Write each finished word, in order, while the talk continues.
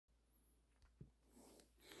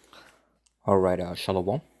All right,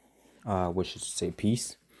 Shalom, which is to say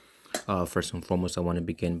peace. First and foremost, I want to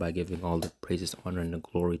begin by giving all the praises, honor, and the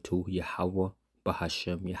glory to Yahweh,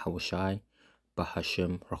 Bahashem, Yahweh Shai,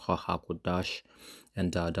 Bahashem, Racha HaKodash,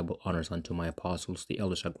 and double honors unto my apostles, the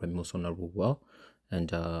elders of Grand Musa well.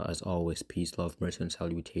 And as always, peace, love, mercy, and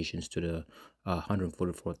salutations to the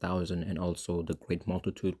 144,000 and also the great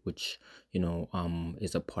multitude, which,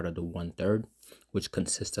 is a part of the 1/3, which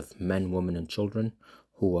consists of men, women, and children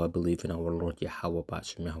who believe in our Lord Yahweh,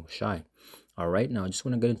 Bahashem, Yahweh Shai. All right, now I just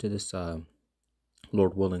want to get into this,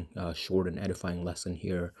 Lord willing, short and edifying lesson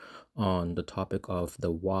here on the topic of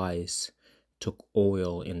the wise took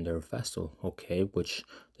oil in their vessel, okay, which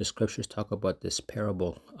the scriptures talk about this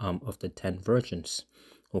parable of the 10 virgins,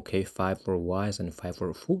 okay, 5 were wise and 5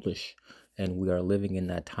 were foolish, and we are living in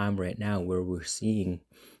that time right now where we're seeing,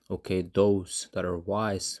 okay, those that are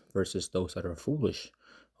wise versus those that are foolish,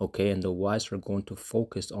 okay, and the wise are going to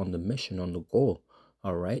focus on the mission, on the goal.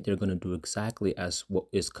 All right, they're going to do exactly as what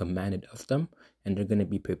is commanded of them, and they're going to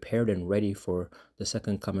be prepared and ready for the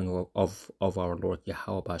second coming of our Lord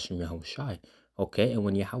Yahweh Bashem Yahweh Shai. Okay, and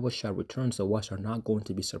when Yahweh Shai returns, the wise are not going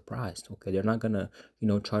to be surprised. Okay, they're not going to,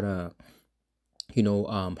 try to,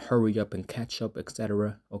 hurry up and catch up,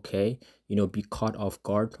 etc. Okay, be caught off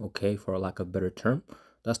guard. Okay, for lack of a better term,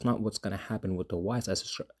 that's not what's going to happen with the wise, as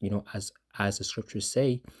the scriptures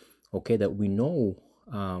say. Okay, that we know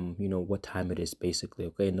what time it is, basically,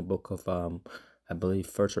 okay, in the book of I believe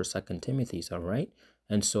First or Second Timothy's. All right,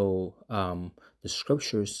 and so the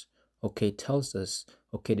scriptures, okay, tells us,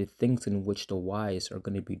 okay, the things in which the wise are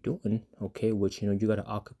going to be doing, okay, which you got to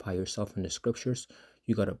occupy yourself in the scriptures,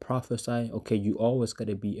 you got to prophesy, okay, you always got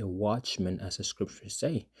to be a watchman, as the scriptures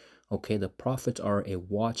say. Okay, the prophets are a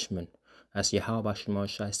watchman, as Yahweh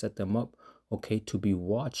Shai set them up, okay, to be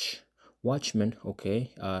watchmen,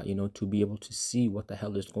 okay, to be able to see what the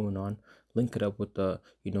hell is going on, link it up with the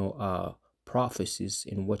prophecies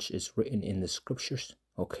in which is written in the scriptures,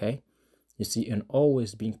 okay, you see, and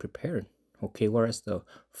always being prepared, okay, whereas the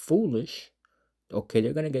foolish, okay,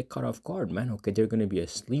 they're gonna get caught off guard, man, okay, they're gonna be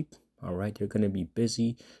asleep, all right, they're gonna be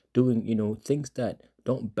busy doing things that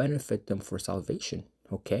don't benefit them for salvation,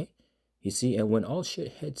 okay, you see, and when all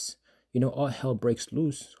shit hits, all hell breaks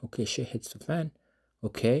loose, okay, shit hits the fan,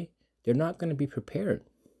 okay, they're not going to be prepared.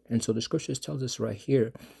 And so the scriptures tells us right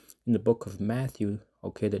here in the book of Matthew,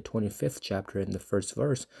 okay, the 25th chapter in the first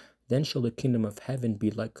verse, then shall the kingdom of heaven be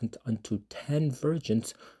like unto 10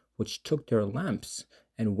 virgins which took their lamps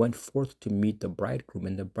and went forth to meet the bridegroom,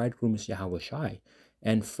 and the bridegroom is Yahweh Shai,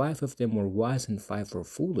 and 5 of them were wise and 5 were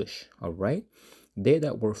foolish. All right, they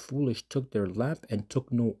that were foolish took their lamp and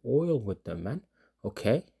took no oil with them, man.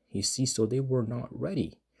 Okay, you see, so they were not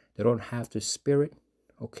ready. They don't have the spirit,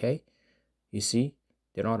 okay, you see,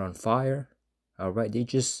 they're not on fire. All right, they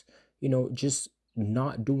just just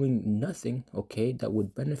not doing nothing, okay, that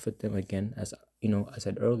would benefit them, again, as I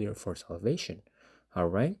said earlier, for salvation. All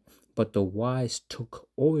right, but the wise took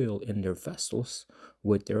oil in their vessels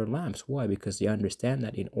with their lamps. Why? Because they understand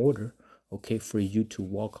that in order, okay, for you to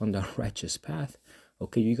walk on the righteous path,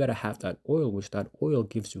 okay, you got to have that oil, which that oil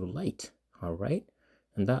gives you light. All right,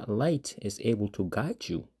 and that light is able to guide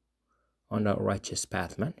you on that righteous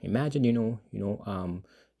path, man. Imagine,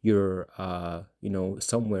 you're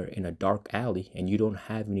somewhere in a dark alley and you don't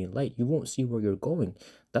have any light. You won't see where you're going.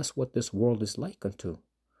 That's what this world is like unto.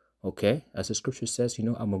 Okay, as the scripture says,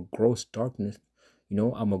 I'm a gross darkness.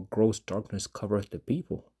 I'm a gross darkness covereth the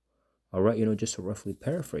people. All right, just to roughly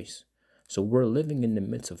paraphrase. So we're living in the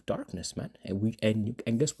midst of darkness, man, and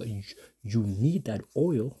guess what? You need that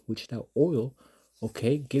oil, which that oil,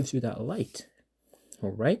 okay, gives you that light.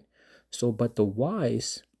 All right. So, but the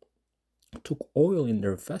wise took oil in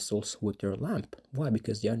their vessels with their lamp. Why?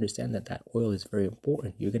 Because they understand that that oil is very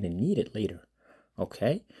important. You're going to need it later.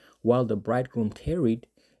 Okay? While the bridegroom tarried,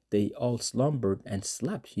 they all slumbered and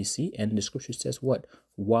slept, you see? And the scripture says what?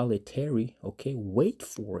 While it tarry, okay, wait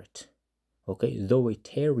for it. Okay? Though it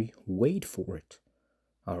tarry, wait for it.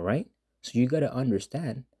 All right? So you got to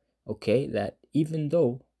understand, okay, that even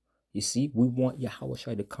though, you see, we want Yahweh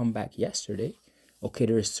Shai to come back yesterday, okay,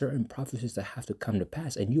 there are certain prophecies that have to come to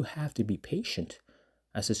pass, and you have to be patient,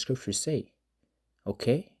 as the scriptures say.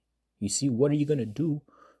 Okay, you see, what are you going to do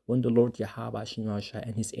when the Lord Yahweh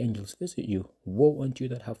and his angels visit you? Woe unto you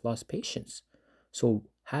that have lost patience. So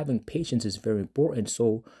having patience is very important.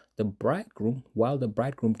 So the bridegroom, while the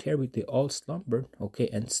bridegroom tarried, they all slumbered, okay,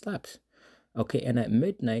 and slept. Okay, and at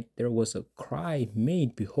midnight there was a cry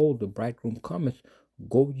made, behold, the bridegroom cometh,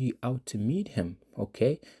 go ye out to meet him.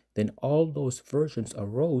 Okay, then all those virgins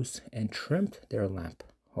arose and trimmed their lamp.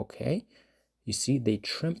 Okay, You see, they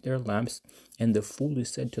trimmed their lamps, and the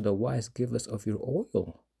foolish said to the wise, give us of your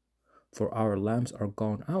oil, for our lamps are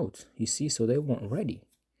gone out. You see, so they weren't ready.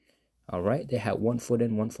 All right, they had one foot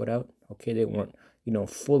in, one foot out. Okay, they weren't,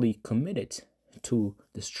 fully committed to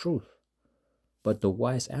this truth. But the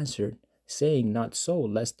wise answered, saying, not so,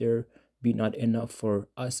 lest there be not enough for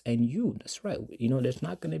us and you. That's right. There's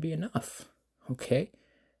not going to be enough. Okay.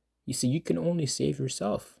 You see, you can only save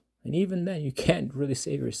yourself. And even then, you can't really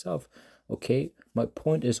save yourself. Okay. My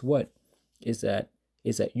point is what? Is that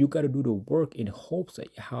you got to do the work in hopes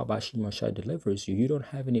that Yahweh Shemashah delivers you. You don't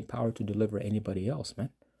have any power to deliver anybody else, man.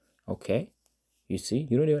 Okay. You see,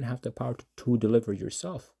 you don't even have the power to deliver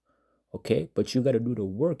yourself. Okay, but you got to do the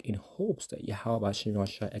work in hopes that Yahweh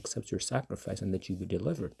Shemashah accepts your sacrifice and that you be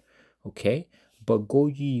delivered. Okay, but go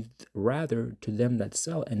ye rather to them that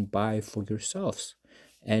sell and buy for yourselves.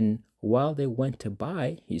 And while they went to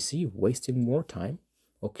buy, you see, wasting more time.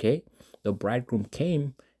 Okay, the bridegroom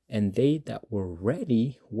came, and they that were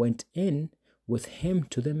ready went in with him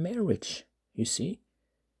to the marriage. You see,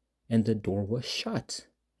 and the door was shut.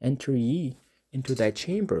 Enter ye into thy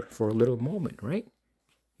chamber for a little moment, right?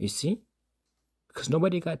 You see? Because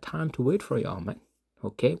nobody got time to wait for y'all, man.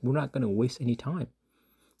 Okay? We're not going to waste any time.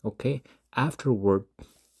 Okay? Afterward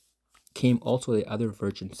came also the other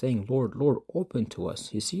virgin, saying, Lord, Lord, open to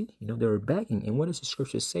us. You see? They were begging. And what does the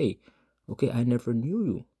scripture say? Okay, I never knew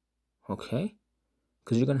you. Okay?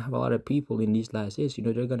 Because you're going to have a lot of people in these last days.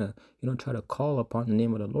 They're going to, try to call upon the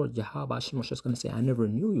name of the Lord. Yahweh Shemashah is going to say, I never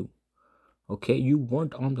knew you. Okay? You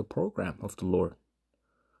weren't on the program of the Lord.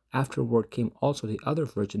 Afterward came also the other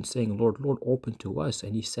virgin, saying, Lord, Lord, open to us.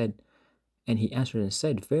 And he answered and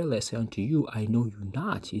said, Verily I say unto you, I know you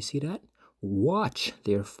not. You see that? Watch,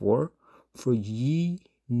 therefore, for ye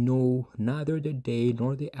know neither the day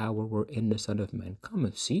nor the hour wherein the Son of Man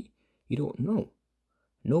cometh. See? You don't know.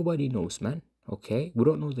 Nobody knows, man. Okay? We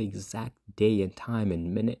don't know the exact day and time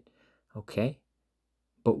and minute. Okay?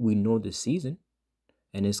 But we know the season.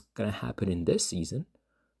 And it's going to happen in this season.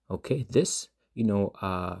 Okay? This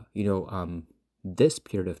this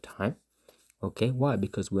period of time. Okay, why?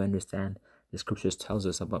 Because we understand the scriptures tells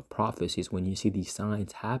us about prophecies. When you see these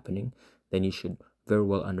signs happening, then you should very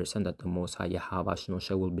well understand that the Most High Yahweh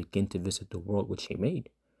Shemashah will begin to visit the world which he made.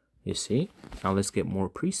 You see? Now let's get more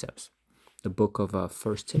precepts. The book of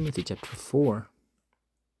 1 Timothy chapter 4.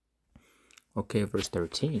 Okay, verse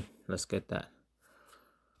 13. Let's get that.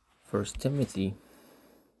 1 Timothy.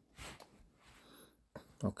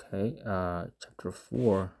 Okay, chapter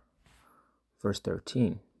 4, verse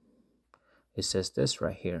 13. It says this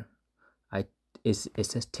right here. It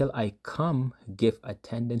says, till I come, give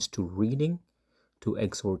attendance to reading, to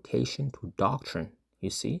exhortation, to doctrine.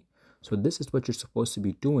 You see? So this is what you're supposed to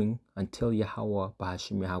be doing until Yahweh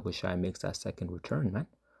Bahashim Yahweh Shai makes that second return, man.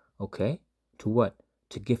 Okay? To what?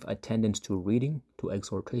 To give attendance to reading, to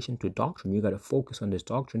exhortation, to doctrine. You got to focus on this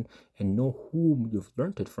doctrine and know whom you've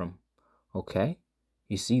learned it from. Okay?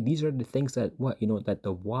 You see, these are the things that that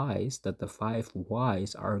the 5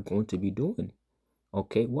 wise are going to be doing.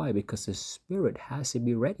 Okay, why? Because the spirit has to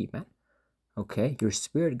be ready, man. Okay, your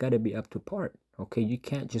spirit got to be up to part. Okay, you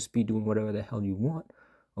can't just be doing whatever the hell you want.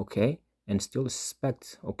 Okay, and still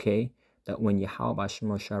expect, okay, that when Yahweh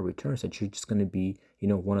Shemashah returns, that you're just going to be,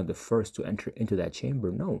 one of the first to enter into that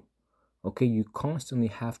chamber. No. Okay, you constantly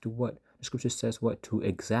have to what? The scripture says what? To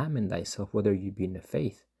examine thyself, whether you be in the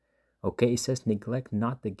faith. Okay, it says, neglect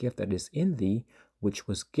not the gift that is in thee, which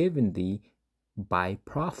was given thee by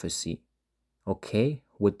prophecy. Okay,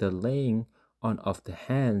 with the laying on of the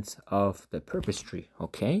hands of the purposely.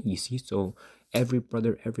 Okay, you see, so every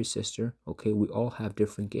brother, every sister, okay, we all have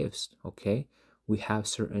different gifts. Okay, we have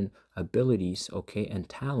certain abilities, okay, and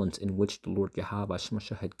talents in which the Lord Yahweh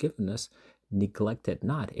Shemashah had given us. Neglect it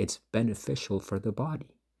not. It's beneficial for the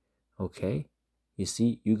body. Okay, you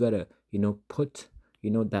see, you gotta, put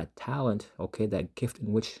that talent, okay, that gift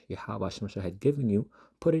in which Yahweh Shemashah had given you,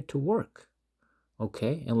 put it to work.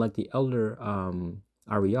 Okay, and like the elder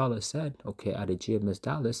Ariala said, okay, at the GMS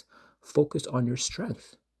Dallas, focus on your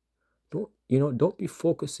strength. Don't be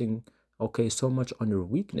focusing, okay, so much on your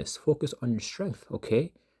weakness. Focus on your strength,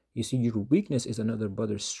 okay? You see, your weakness is another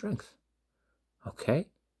brother's strength. Okay?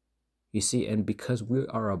 You see, and because we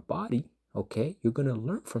are a body, okay, you're gonna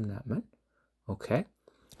learn from that, man. Okay?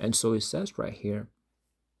 And so it says right here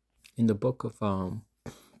in the book of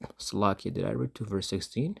Salakia, did I read to verse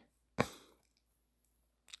 16?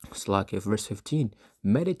 Salakia, verse 15.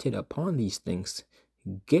 Meditate upon these things,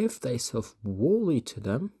 give thyself wholly to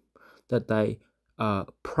them, that thy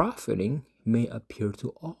profiting may appear to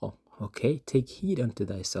all. Okay, take heed unto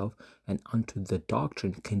thyself and unto the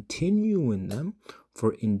doctrine, continue in them,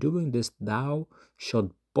 For in doing this, thou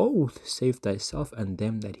shalt both save thyself and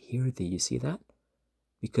them that hear thee. You see that?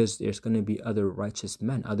 Because there's going to be other righteous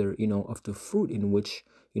men, other, of the fruit in which,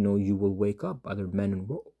 you will wake up, other men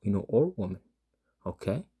and, or women.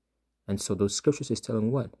 Okay? And so those scriptures is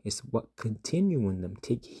telling what? Is what? Continue in them.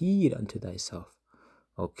 Take heed unto thyself.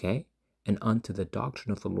 Okay? And unto the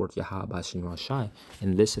doctrine of the Lord Yahweh Shai.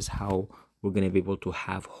 And this is how we're going to be able to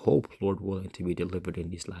have hope, Lord willing, to be delivered in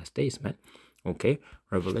these last days, man. Okay?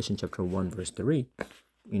 Revelation chapter 1, verse 3,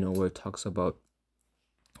 where it talks about,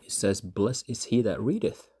 it says, blessed is he that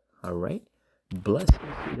readeth. All right? Blessed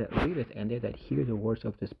is he that readeth, and they that hear the words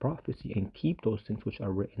of this prophecy, and keep those things which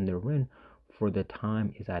are written therein, for the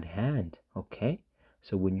time is at hand. Okay?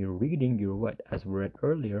 So when you're reading, you're what? As we read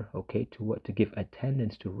earlier, okay, to what? To give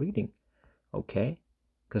attendance to reading. Okay?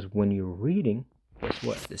 Because when you're reading, guess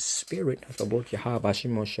what? The Spirit of the Lord Yahweh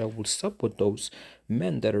Shemosha will sup with those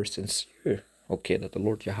men that are sincere. Okay, that the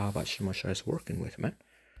Lord Yahweh Shemosha is working with, man.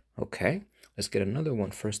 Okay? Let's get another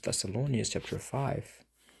one. 1 Thessalonians chapter 5.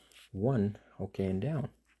 1, okay, and down.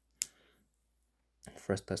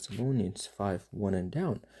 1 Thessalonians 5, 1 and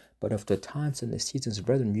down. But of the times and the seasons,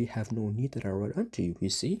 brethren, ye have no need that I write unto you. You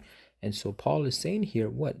see? And so Paul is saying here,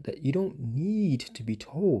 what? That you don't need to be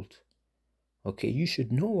told. Okay, you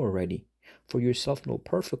should know already. For yourself know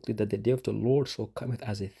perfectly that the day of the Lord so cometh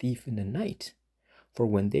as a thief in the night. For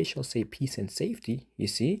when they shall say peace and safety, you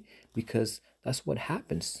see, because that's what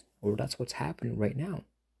happens, or that's what's happening right now.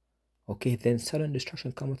 Okay, then sudden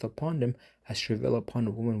destruction cometh upon them as travail upon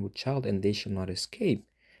a woman with child, and they shall not escape.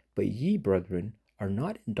 But ye, brethren, are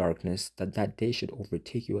not in darkness, that that day should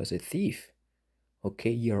overtake you as a thief.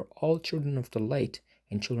 Okay, ye are all children of the light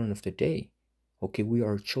and children of the day. Okay, we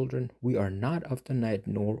are children, we are not of the night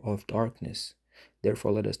nor of darkness.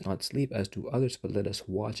 Therefore let us not sleep as do others, but let us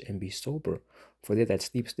watch and be sober. For they that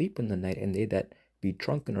sleep, sleep in the night, and they that be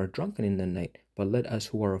drunken are drunken in the night. But let us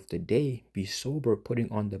who are of the day be sober,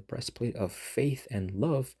 putting on the breastplate of faith and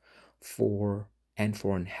love, for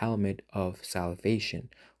an helmet of salvation.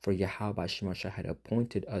 For Yahweh Shemashah had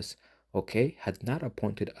appointed us, okay, had not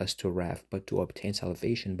appointed us to wrath, but to obtain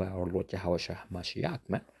salvation by our Lord Yahweh Mashiach,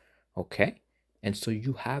 man. Okay? And so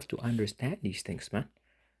you have to understand these things, man.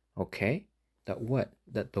 Okay? That what?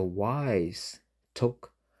 That the wise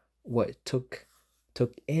took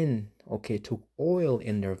oil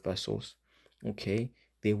in their vessels. Okay?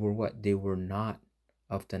 They were what? They were not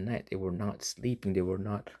of the night. They were not sleeping. They were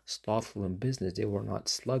not slothful in business. They were not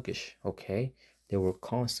sluggish. Okay? They were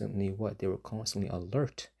constantly what? They were constantly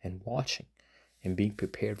alert and watching and being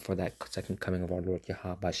prepared for that second coming of our Lord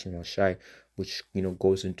Yahweh Shai, which,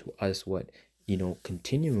 goes into us what?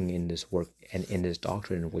 Continuing in this work and in this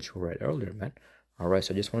doctrine which we read earlier, man. All right,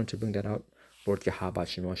 so I just wanted to bring that out. Lord Yahweh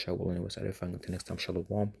Shai willing, it was edifying. Until next time,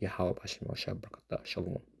 shalom. Yahweh Shai,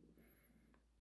 Shalom.